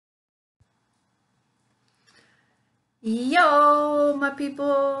Yo, my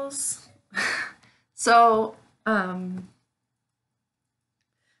peoples. So, um,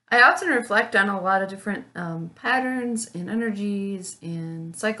 I often reflect on a lot of different patterns and energies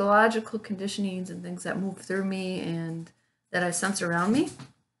and psychological conditionings and things that move through me and that I sense around me.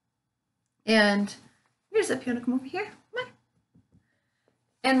 And here's if you want to come over here. Come on.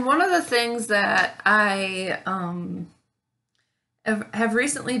 And one of the things that I have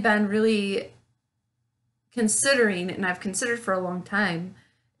recently been really considering, and I've considered for a long time,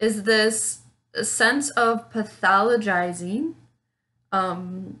 is this sense of pathologizing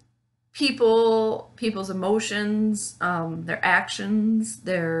people's emotions, their actions,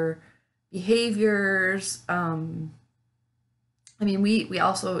 their behaviors. We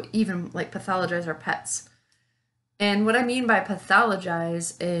also even like pathologize our pets. And what I mean by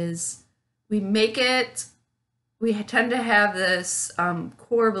pathologize is we make it we tend to have this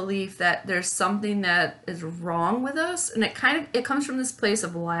core belief that there's something that is wrong with us, and it comes from this place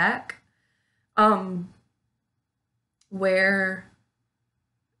of lack, um, where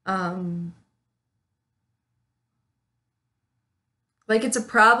um, like it's a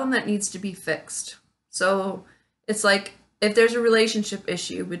problem that needs to be fixed. So it's like if there's a relationship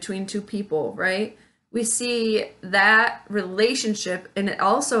issue between two people, right? We see that relationship, and it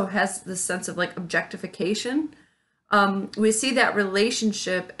also has this sense of like objectification. We see that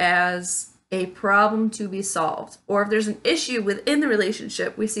relationship as a problem to be solved. Or if there's an issue within the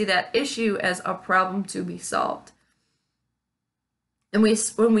relationship, we see that issue as a problem to be solved. And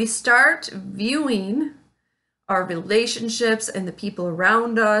when we start viewing our relationships and the people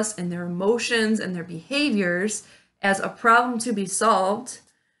around us and their emotions and their behaviors as a problem to be solved,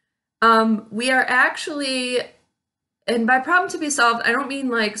 we are actually, and by problem to be solved, I don't mean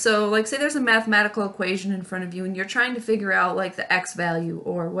like, so like say there's a mathematical equation in front of you and you're trying to figure out like the x value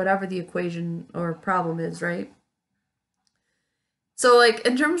or whatever the equation or problem is, right? So like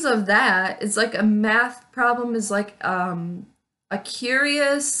in terms of that, it's like a math problem is like a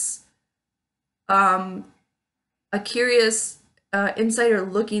curious um, insider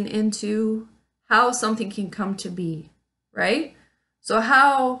looking into how something can come to be, right? So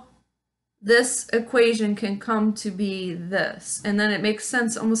how this equation can come to be this, and then it makes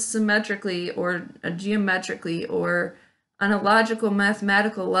sense almost symmetrically or geometrically or on a logical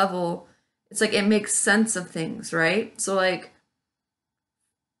mathematical level. It's like it makes sense of things, right? So like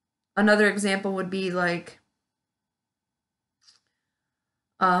another example would be like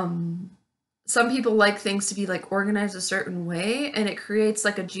um some people like things to be like organized a certain way, and it creates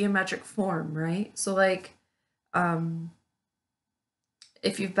like a geometric form, right? So like um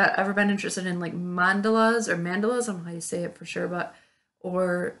if you've ever been interested in like mandalas, I don't know how you say it for sure, but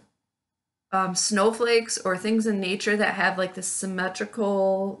or snowflakes or things in nature that have like this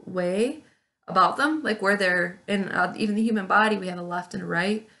symmetrical way about them, like where they're in even the human body, we have a left and a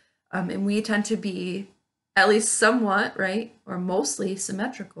right, and we tend to be at least somewhat, right, or mostly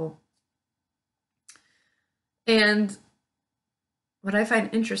symmetrical. And what I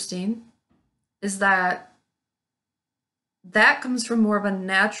find interesting is that that comes from more of a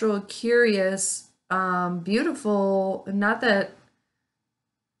natural, curious, beautiful, not that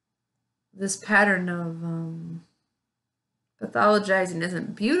this pattern of pathologizing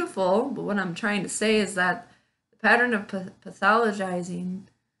isn't beautiful, but what I'm trying to say is that the pattern of pathologizing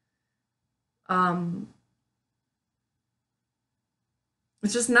um,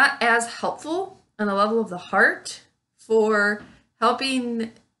 is just not as helpful on the level of the heart for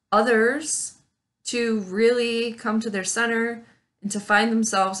helping others to really come to their center and to find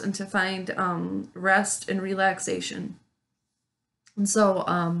themselves and to find rest and relaxation. And so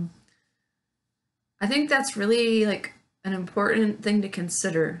I think that's really like an important thing to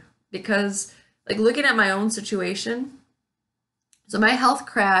consider because like looking at my own situation, so my health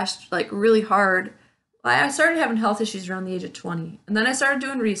crashed like really hard. I started having health issues around the age of 20, and then I started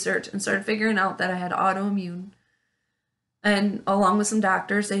doing research and started figuring out that I had autoimmune. And along with some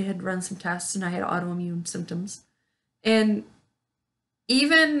doctors, they had run some tests and I had autoimmune symptoms. And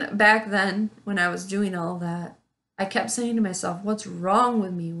even back then, when I was doing all that, I kept saying to myself, what's wrong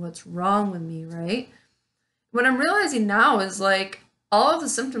with me? What's wrong with me, right? What I'm realizing now is like all of the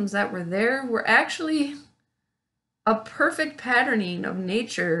symptoms that were there were actually a perfect patterning of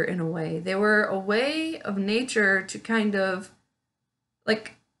nature in a way. They were a way of nature to kind of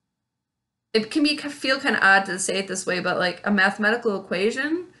like it can feel kind of odd to say it this way, but like a mathematical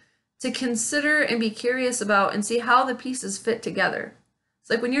equation to consider and be curious about and see how the pieces fit together. It's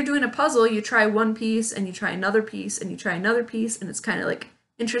like when you're doing a puzzle, you try one piece and you try another piece and you try another piece, and it's kind of like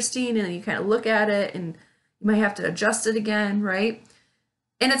interesting, and then you kind of look at it and you might have to adjust it again, right?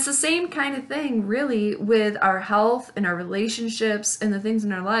 And it's the same kind of thing really with our health and our relationships and the things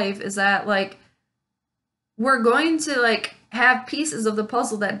in our life, is that like we're going to like have pieces of the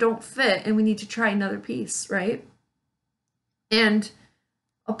puzzle that don't fit and we need to try another piece, right? And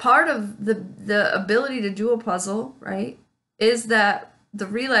a part of the ability to do a puzzle, right, is that the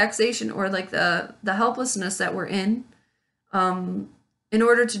relaxation or like the helplessness that we're in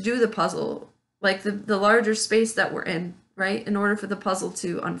order to do the puzzle, like the larger space that we're in, right, in order for the puzzle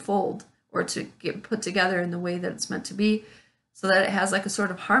to unfold or to get put together in the way that it's meant to be, so that it has like a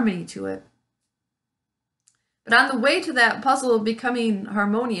sort of harmony to it. But on the way to that puzzle becoming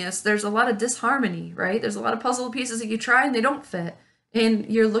harmonious, there's a lot of disharmony, right? There's a lot of puzzle pieces that you try and they don't fit.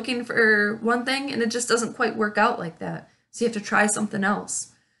 And you're looking for one thing and it just doesn't quite work out like that. So you have to try something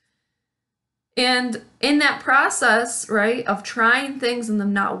else. And in that process, right, of trying things and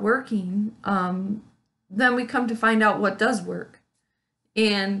them not working, then we come to find out what does work.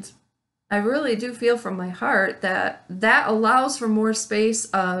 And I really do feel from my heart that that allows for more space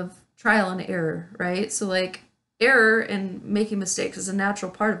of trial and error, right? So like error and making mistakes is a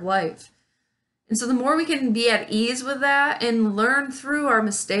natural part of life. And so the more we can be at ease with that and learn through our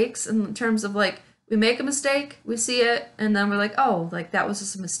mistakes in terms of like, we make a mistake, we see it, and then we're like, oh, like that was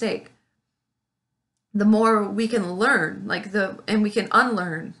just a mistake. The more we can learn, like and we can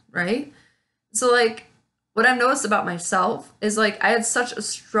unlearn, right? So like what I've noticed about myself is like I had such a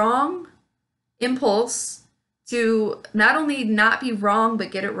strong impulse to not only not be wrong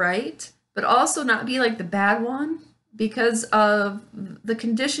but get it right, but also not be like the bad one because of the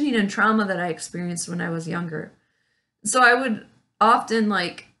conditioning and trauma that I experienced when I was younger. So I would often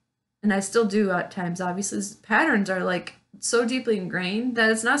like, and I still do at times, obviously, patterns are like so deeply ingrained that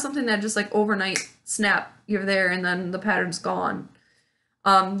it's not something that just like overnight snap, you're there and then the pattern's gone.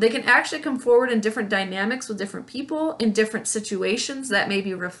 They can actually come forward in different dynamics with different people in different situations that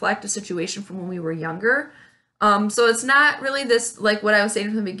maybe reflect a situation from when we were younger. So it's not really this, like what I was saying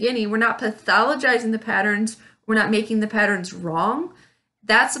from the beginning, we're not pathologizing the patterns, we're not making the patterns wrong.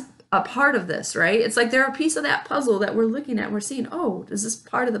 That's a part of this, right? It's like they're a piece of that puzzle that we're looking at. We're seeing, oh, does this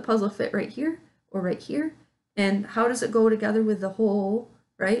part of the puzzle fit right here or right here? And how does it go together with the whole,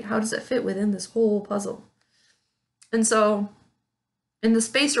 right? How does it fit within this whole puzzle? And so in the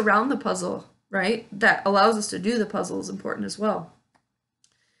space around the puzzle, right, that allows us to do the puzzle is important as well.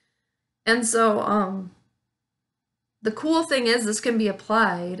 And so the cool thing is this can be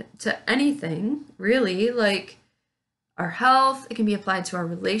applied to anything, really, like our health, it can be applied to our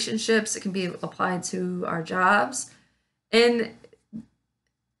relationships, it can be applied to our jobs. And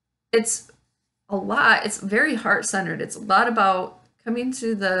it's a lot, it's very heart-centered. It's a lot about coming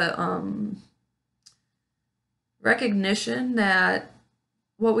to the recognition that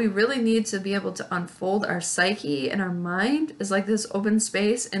what we really need to be able to unfold our psyche and our mind is like this open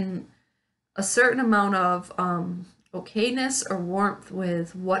space and a certain amount of okayness or warmth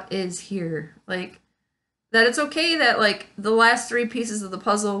with what is here. Like that it's okay that like the last three pieces of the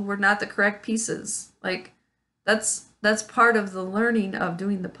puzzle were not the correct pieces. Like that's part of the learning of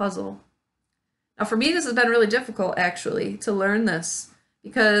doing the puzzle. Now for me this has been really difficult actually to learn this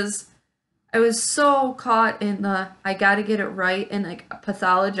because I was so caught in the I gotta get it right and like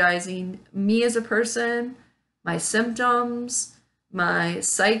pathologizing me as a person, my symptoms, my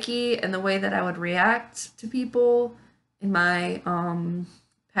psyche, and the way that I would react to people, and my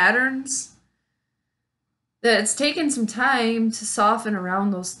patterns. That it's taken some time to soften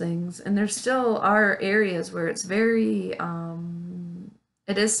around those things, and there still are areas where it's very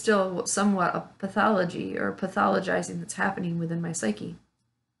it is still somewhat a pathology or pathologizing that's happening within my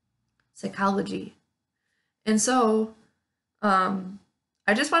psychology. And so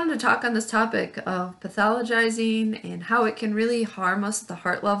I just wanted to talk on this topic of pathologizing and how it can really harm us at the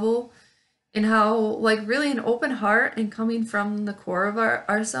heart level, and how like really an open heart and coming from the core of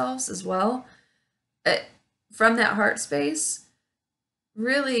ourselves as well, from that heart space,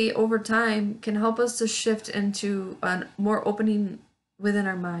 really over time can help us to shift into a more opening within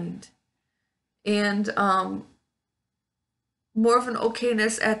our mind and more of an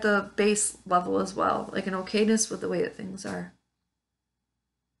okayness at the base level as well, like an okayness with the way that things are.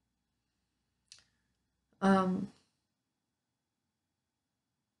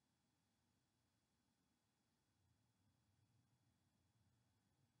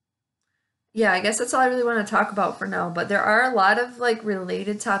 Yeah, I guess that's all I really want to talk about for now, but there are a lot of like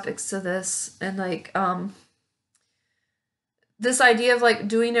related topics to this, and like this idea of like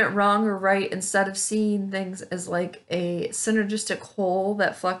doing it wrong or right instead of seeing things as like a synergistic whole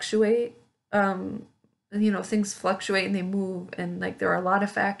that fluctuate. Things fluctuate and they move, and like there are a lot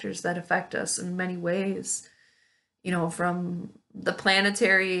of factors that affect us in many ways, from the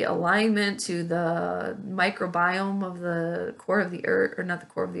planetary alignment to the microbiome of the core of the earth, or not the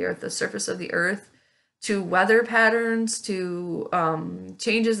core of the earth, the surface of the earth, to weather patterns, to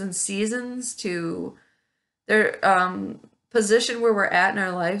changes in seasons, to their position where we're at in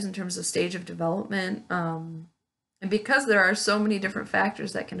our lives in terms of stage of development. And because there are so many different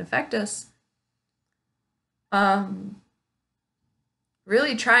factors that can affect us,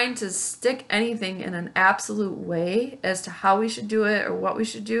 really trying to stick anything in an absolute way as to how we should do it or what we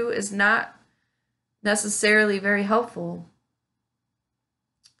should do is not necessarily very helpful.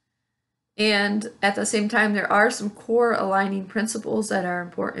 And at the same time, there are some core aligning principles that are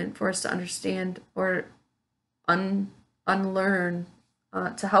important for us to understand or unlearn,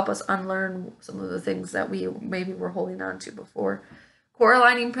 to help us unlearn some of the things that we maybe were holding on to before. Core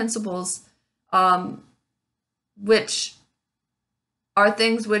aligning principles, which are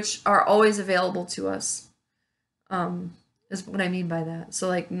things which are always available to us, is what I mean by that. So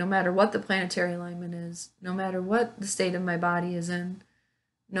like, no matter what the planetary alignment is, no matter what the state of my body is in,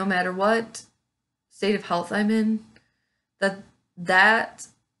 no matter what state of health I'm in, that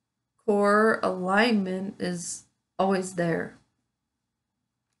core alignment is always there.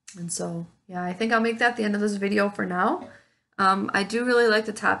 And so, yeah, I think I'll make that the end of this video for now. I do really like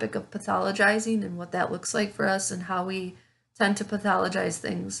the topic of pathologizing and what that looks like for us and how we tend to pathologize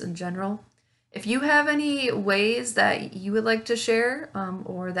things in general. If you have any ways that you would like to share,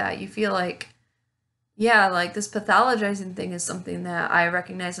 or that you feel like, yeah, like this pathologizing thing is something that I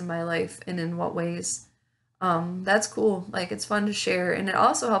recognize in my life and in what ways, that's cool. Like, it's fun to share, and it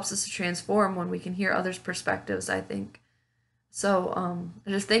also helps us to transform when we can hear others' perspectives, I think. So I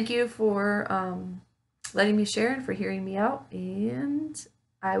just thank you for letting me share and for hearing me out, and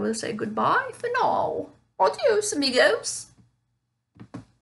I will say goodbye for now. Adios, amigos.